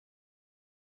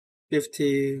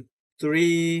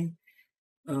53,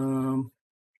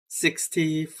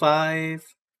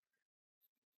 65,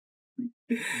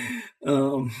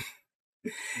 um,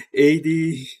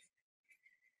 80,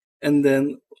 and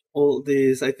then all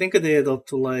these. I think they add up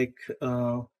to like,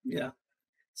 yeah.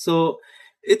 So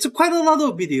it's quite a lot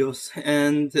of videos,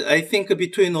 and I think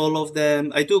between all of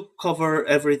them, I do cover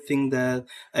everything that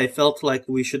I felt like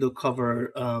we should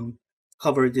cover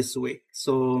this week.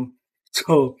 So,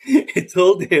 so it's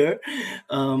all there.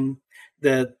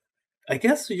 That I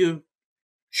guess you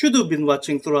should have been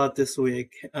watching throughout this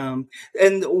week. And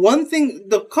one thing,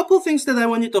 the couple things that I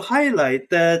wanted to highlight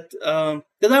that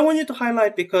I want you to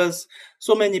highlight because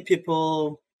so many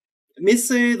people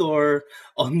miss it or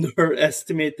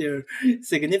underestimate their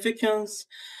significance,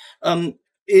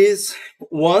 is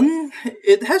one,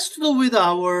 it has to do with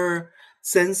our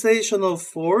sensation of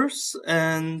force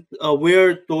and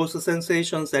where those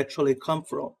sensations actually come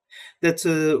from. That's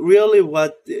really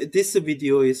what this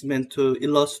video is meant to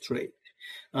illustrate.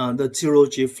 The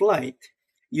zero-G flight.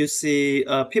 You see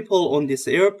people on this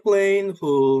airplane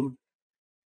who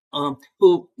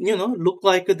look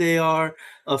like they are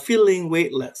feeling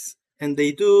weightless, and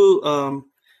they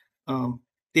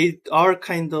are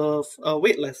kind of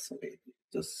weightless. Wait,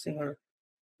 just singer.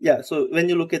 Yeah. So when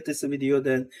you look at this video,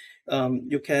 then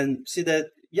you can see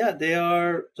that they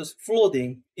are just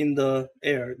floating in the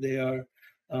air. They are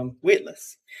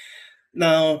weightless.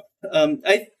 Now,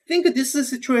 I think this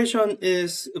situation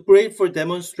is great for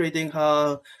demonstrating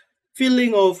how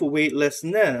feeling of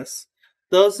weightlessness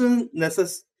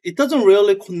it doesn't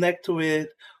really connect with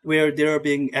where there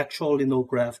being actually no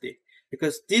gravity,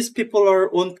 because these people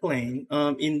are on plane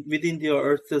in within the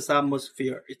Earth's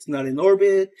atmosphere. It's not in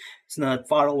orbit. It's not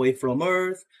far away from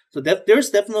Earth. So that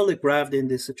there's definitely gravity in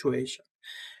this situation.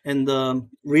 And the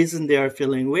reason they are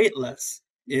feeling weightless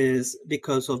is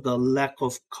because of the lack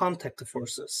of contact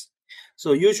forces.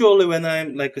 So usually when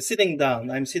I'm like sitting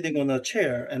down, I'm sitting on a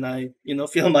chair and I,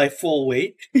 feel my full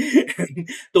weight.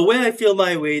 The way I feel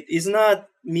my weight is not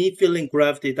me feeling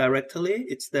gravity directly.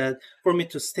 It's that for me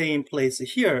to stay in place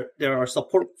here, there are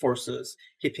support forces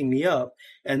keeping me up.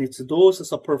 And it's those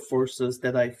support forces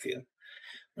that I feel.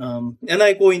 And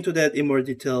I go into that in more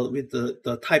detail with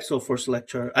the types of force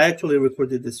lecture. I actually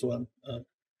recorded this one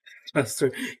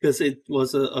faster because it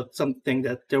was something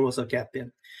that there was a gap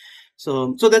in.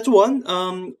 So that's one.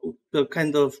 The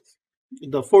kind of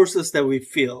the forces that we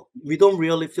feel. We don't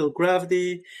really feel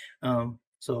gravity.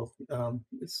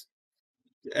 It's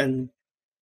and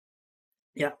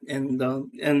yeah,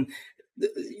 and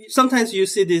sometimes you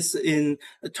see this in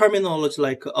terminology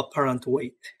like apparent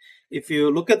weight. If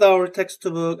you look at our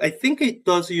textbook, I think it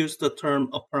does use the term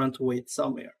apparent weight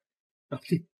somewhere.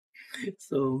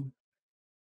 So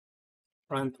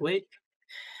apparent weight,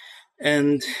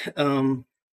 and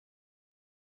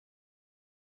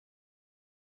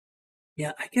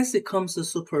yeah, I guess it comes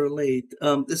super late.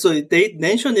 So they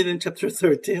mentioned it in chapter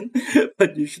 13,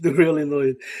 but you should really know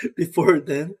it before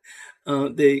then.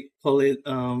 They call it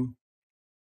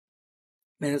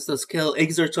as the scale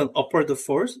exerts an upward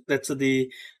force. That's the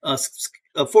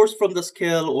force from the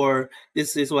scale, or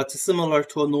this is what's similar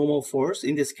to a normal force.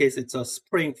 In this case, it's a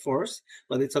spring force,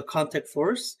 but it's a contact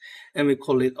force, and we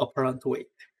call it apparent weight.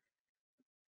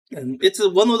 And it's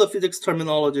one of the physics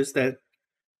terminologies that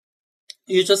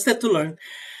you just have to learn,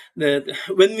 that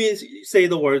when we say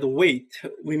the word weight,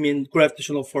 we mean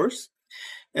gravitational force.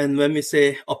 And when we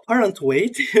say apparent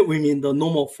weight, we mean the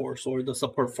normal force or the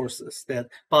support forces that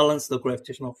balance the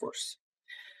gravitational force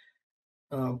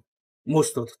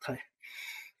most of the time.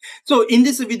 So in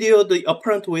this video, the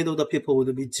apparent weight of the people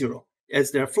would be 0.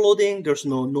 As they're floating, there's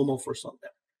no normal force on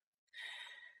them.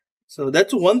 So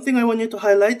that's one thing I wanted to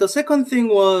highlight. The second thing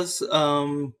was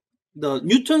the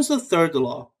Newton's third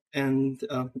law. And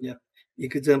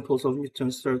examples of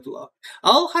Newton's third law.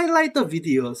 I'll highlight the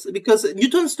videos because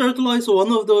Newton's third law is one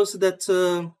of those that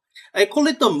I call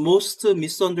it the most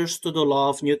misunderstood law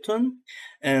of Newton.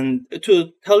 And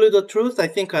to tell you the truth, I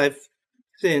think I've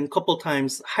seen a couple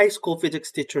times high school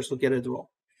physics teachers who get it wrong.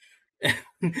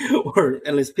 Or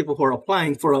at least people who are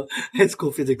applying for a high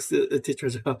school physics teacher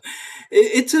job.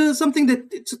 It's something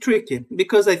that it's tricky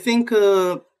because I think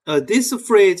this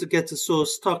phrase gets so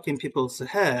stuck in people's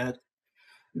head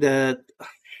that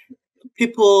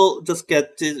people just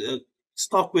get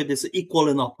stuck with this equal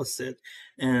and opposite.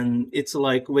 And it's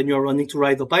like when you're running to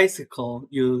ride a bicycle,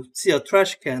 you see a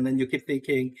trash can and you keep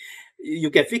thinking, you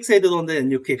get fixated on that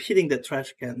and you keep hitting that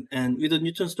trash can. And with the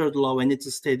Newton's third law, when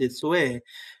it's stated this way,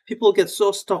 people get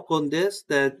so stuck on this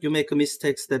that you make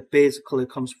mistakes that basically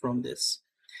comes from this.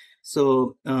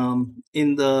 So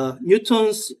in the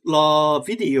Newton's law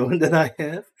video that I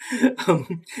have,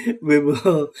 we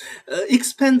will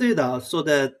expand it out so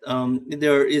that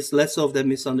there is less of the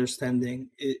misunderstanding.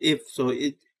 If so,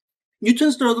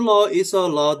 Newton's third law is a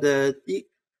law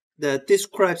that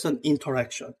describes an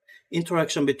interaction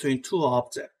between two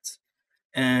objects,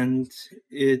 and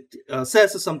it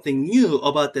says something new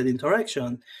about that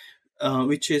interaction,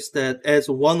 which is that as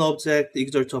one object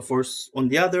exerts a force on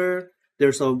the other,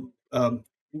 there's a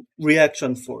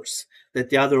reaction force that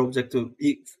the other object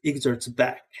exerts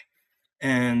back.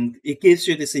 And it gives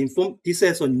you this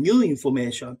as a new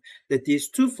information that these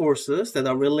two forces that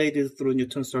are related through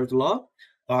Newton's third law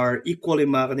are equal in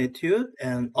magnitude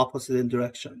and opposite in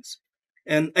directions.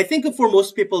 And I think for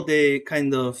most people, they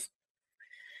kind of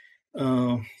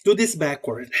do this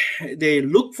backward. They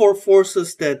look for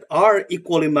forces that are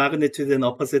equal in magnitude in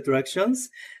opposite directions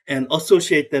and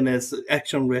associate them as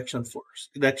action-reaction force.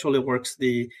 It actually works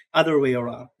the other way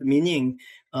around, meaning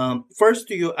first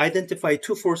you identify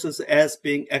two forces as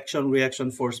being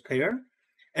action-reaction force pair,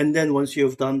 and then once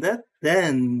you've done that,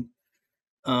 then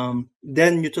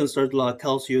Newton's third law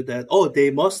tells you that, oh, they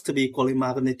must be equal in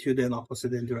magnitude and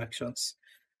opposite in directions.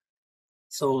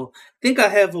 So I think I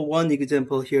have one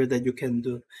example here that you can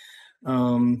do.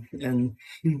 And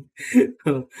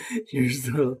here's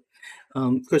the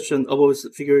question about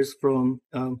figures from,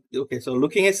 okay, so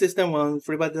looking at system one,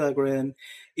 free body diagram,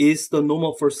 is the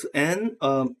normal force N,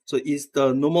 so is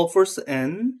the normal force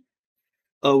N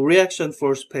a reaction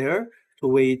force pair to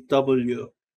weight W?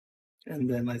 And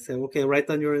then I say, okay, write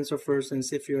down your answer first and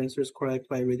see if your answer is correct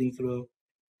by reading through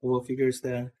all figures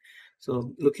there.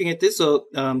 So looking at this, so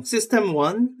system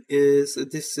one is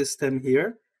this system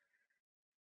here.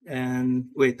 And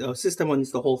wait, system one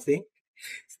is the whole thing,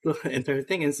 the entire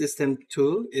thing. And system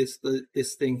two is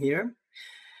this thing here.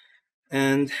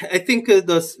 And I think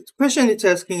the question it's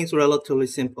asking is relatively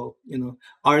simple. You know,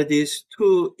 are these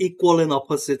two equal and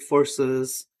opposite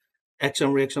forces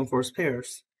action-reaction force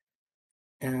pairs?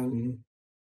 And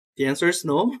the answer is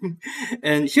no.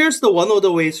 And here's the one of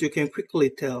the ways you can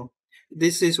quickly tell.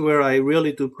 This is where I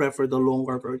really do prefer the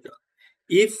longer version.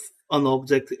 If an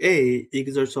object A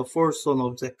exerts a force on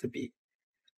object B,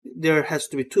 there has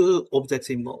to be two objects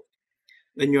involved.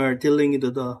 When you are dealing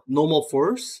with the normal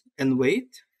force and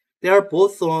weight, they are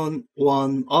both on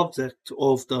one object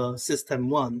of the system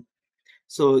one.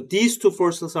 So these two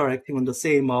forces are acting on the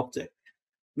same object,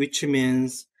 which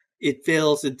means it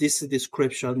fails this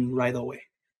description right away.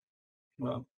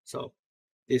 So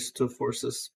these two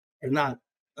forces are not,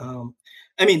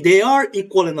 I mean, they are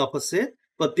equal and opposite,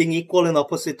 but being equal and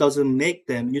opposite doesn't make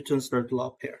them Newton's third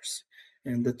law pairs.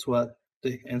 And that's what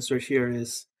the answer here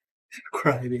is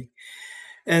describing.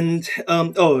 And,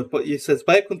 but it says,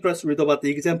 by contrast, read about the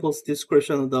examples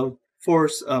description of the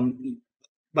force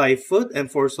by foot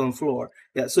and force on floor.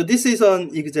 Yeah, so this is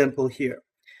an example here.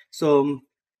 So,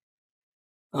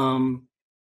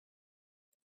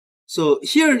 so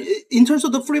here, in terms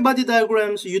of the free body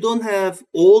diagrams, you don't have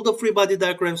all the free body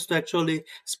diagrams to actually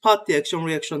spot the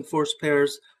action-reaction force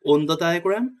pairs on the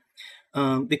diagram,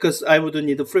 because I would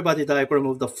need a free body diagram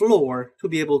of the floor to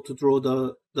be able to draw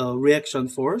the reaction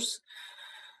force.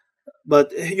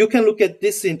 But you can look at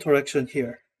this interaction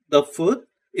here. The foot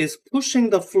is pushing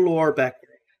the floor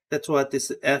backward. That's what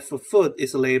this F foot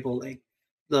is labeling.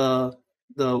 The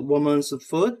woman's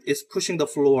foot is pushing the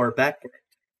floor backward.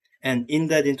 And in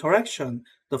that interaction,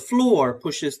 the floor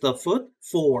pushes the foot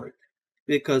forward.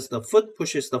 Because the foot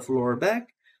pushes the floor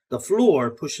back, the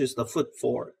floor pushes the foot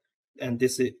forward. And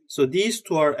so these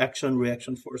two are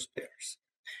action-reaction force pairs.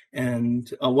 And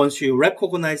once you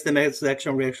recognize them as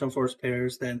action-reaction force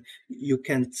pairs, then you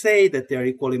can say that they're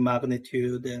equal in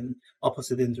magnitude and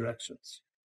opposite in directions.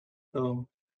 So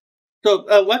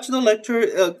watch the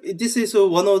lecture. This is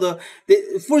one of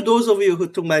for those of you who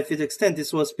took my physics 10,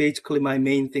 this was basically my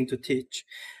main thing to teach.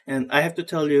 And I have to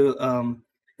tell you,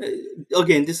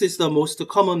 again, this is the most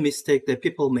common mistake that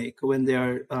people make when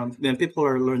people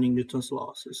are learning Newton's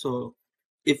laws. So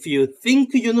if you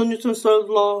think you know Newton's third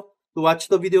law, watch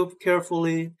the video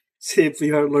carefully, see if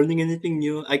you are learning anything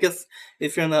new. I guess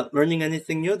if you're not learning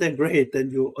anything new, then great, then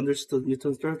you understood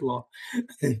Newton's third law.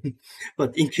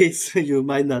 But in case you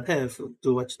might not have,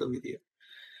 to watch the video.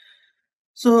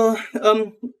 So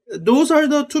those are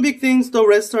the two big things. The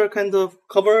rest are kind of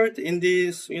covered in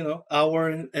these, hour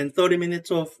and 30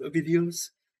 minutes of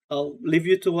videos. I'll leave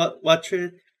you to watch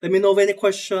it. Let me know of any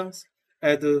questions.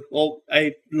 I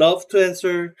love to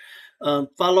answer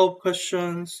follow-up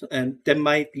questions, and that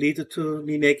might lead to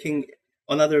me making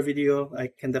another video. I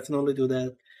can definitely do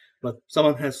that, but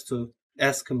someone has to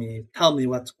ask me, tell me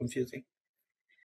what's confusing.